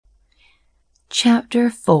Chapter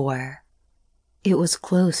 4. It was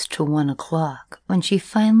close to 1 o'clock when she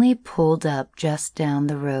finally pulled up just down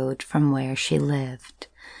the road from where she lived.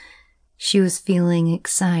 She was feeling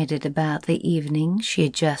excited about the evening she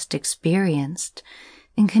had just experienced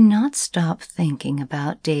and could not stop thinking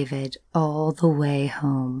about David all the way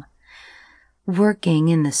home. Working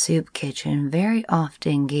in the soup kitchen very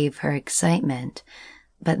often gave her excitement,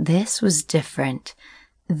 but this was different.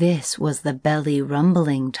 This was the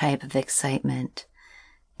belly-rumbling type of excitement.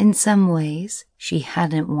 In some ways, she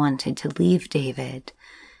hadn't wanted to leave David.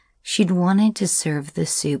 She'd wanted to serve the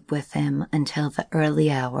soup with him until the early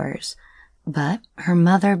hours, but her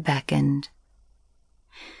mother beckoned.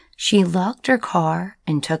 She locked her car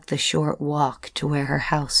and took the short walk to where her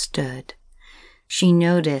house stood. She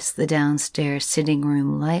noticed the downstairs sitting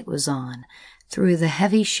room light was on through the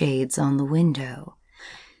heavy shades on the window.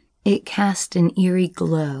 It cast an eerie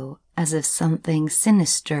glow as if something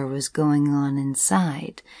sinister was going on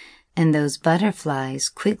inside, and those butterflies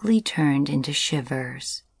quickly turned into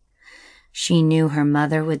shivers. She knew her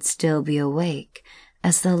mother would still be awake,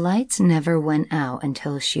 as the lights never went out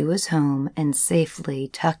until she was home and safely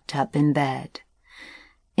tucked up in bed.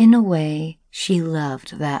 In a way, she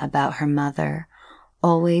loved that about her mother,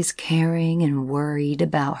 always caring and worried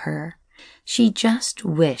about her. She just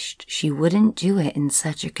wished she wouldn't do it in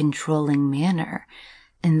such a controlling manner,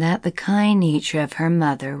 and that the kind nature of her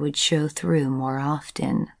mother would show through more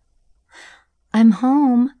often. "I'm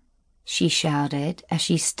home," she shouted as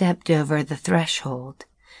she stepped over the threshold.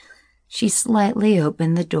 She slightly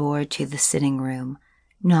opened the door to the sitting room,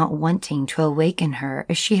 not wanting to awaken her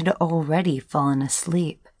as she had already fallen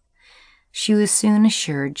asleep. She was soon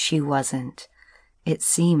assured she wasn't. It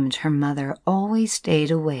seemed her mother always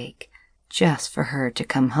stayed awake just for her to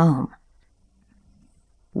come home.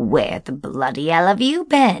 "Where the bloody hell have you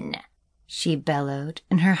been?" she bellowed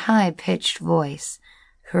in her high-pitched voice,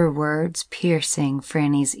 her words piercing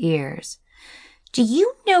Franny's ears. "Do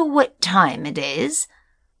you know what time it is?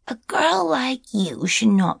 A girl like you should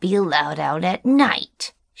not be allowed out at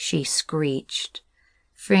night," she screeched.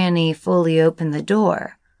 Franny fully opened the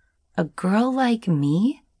door. A girl like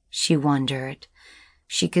me? She wondered.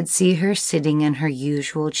 She could see her sitting in her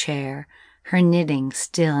usual chair, her knitting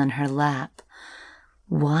still in her lap.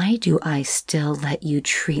 "Why do I still let you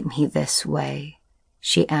treat me this way?"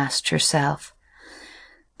 she asked herself.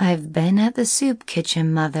 "I've been at the soup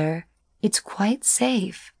kitchen, Mother. It's quite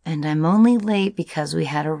safe, and I'm only late because we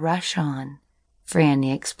had a rush on,"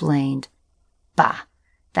 Franny explained. "Bah,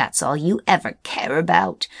 that's all you ever care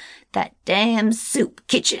about, that damn soup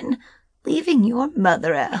kitchen. Leaving your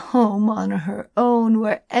mother at home on her own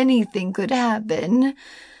where anything could happen.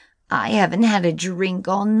 I haven't had a drink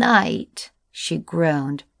all night," she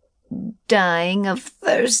groaned. "Dying of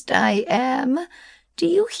thirst I am. Do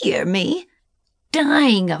you hear me?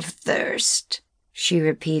 Dying of thirst," she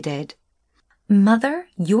repeated. "Mother,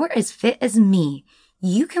 you're as fit as me.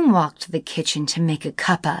 You can walk to the kitchen to make a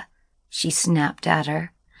cuppa," she snapped at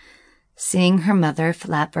her. Seeing her mother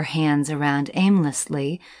flap her hands around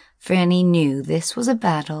aimlessly, Franny knew this was a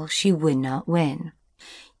battle she would not win.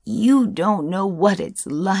 "You don't know what it's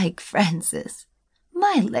like, Francis.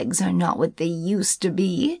 My legs are not what they used to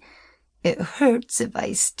be. It hurts if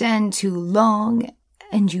I stand too long,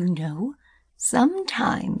 and you know,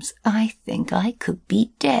 sometimes I think I could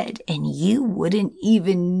be dead and you wouldn't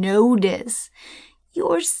even notice.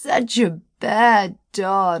 You're such a bad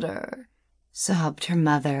daughter," sobbed her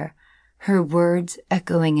mother, her words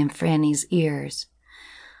echoing in Franny's ears.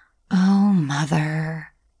 "Oh,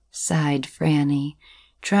 Mother," sighed Franny,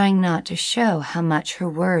 trying not to show how much her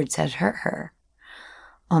words had hurt her.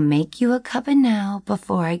 "I'll make you a cuppa now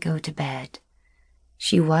before I go to bed."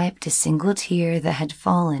 She wiped a single tear that had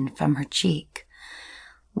fallen from her cheek.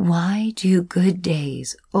 Why do good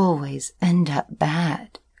days always end up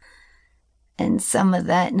bad? "And some of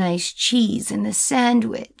that nice cheese in the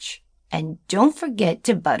sandwich. And don't forget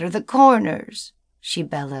to butter the corners," she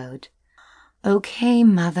bellowed. "Okay,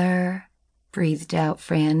 Mother," breathed out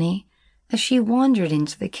Franny as she wandered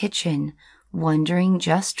into the kitchen, wondering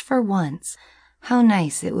just for once how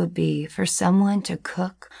nice it would be for someone to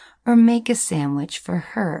cook or make a sandwich for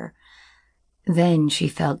her. Then she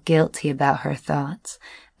felt guilty about her thoughts,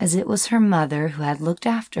 as it was her mother who had looked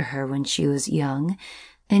after her when she was young,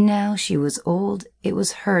 and now she was old, it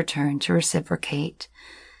was her turn to reciprocate.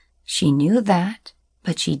 She knew that,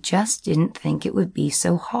 but she just didn't think it would be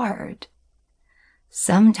so hard.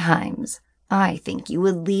 "Sometimes I think you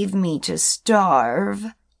would leave me to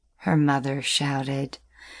starve," her mother shouted.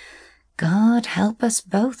 "God help us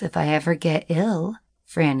both if I ever get ill,"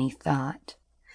 Franny thought.